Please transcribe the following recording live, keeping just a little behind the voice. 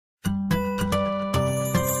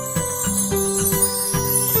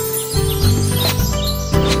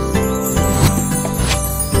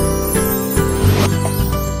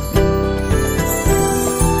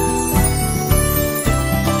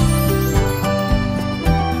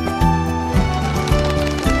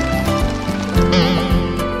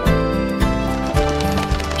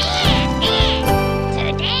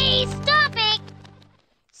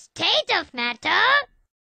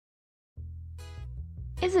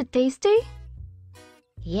it tasty?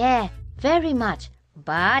 Yeah, very much.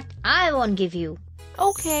 But I won't give you.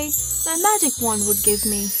 Okay, my magic wand would give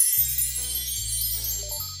me.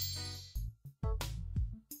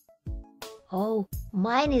 Oh,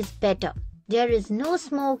 mine is better. There is no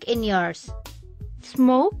smoke in yours.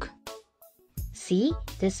 Smoke? See,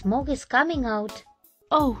 the smoke is coming out.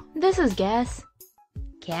 Oh, this is gas.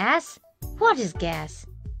 Gas? What is gas?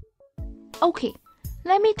 Okay,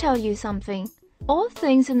 let me tell you something. All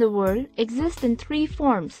things in the world exist in three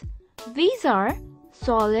forms. These are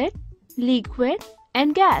solid, liquid,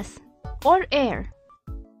 and gas, or air.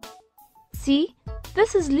 See,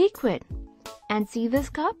 this is liquid. And see this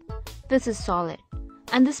cup? This is solid.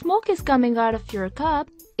 And the smoke is coming out of your cup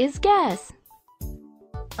is gas.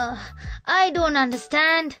 I don't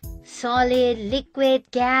understand. Solid, liquid,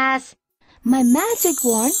 gas. My magic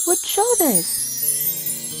wand would show this.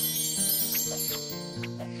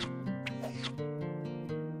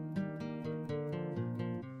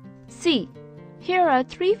 See, here are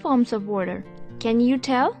three forms of water. Can you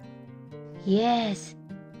tell? Yes,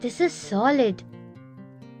 this is solid.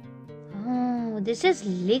 Oh, this is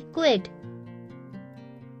liquid.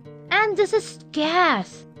 And this is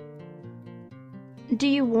gas. Do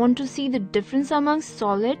you want to see the difference among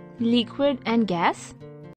solid, liquid, and gas?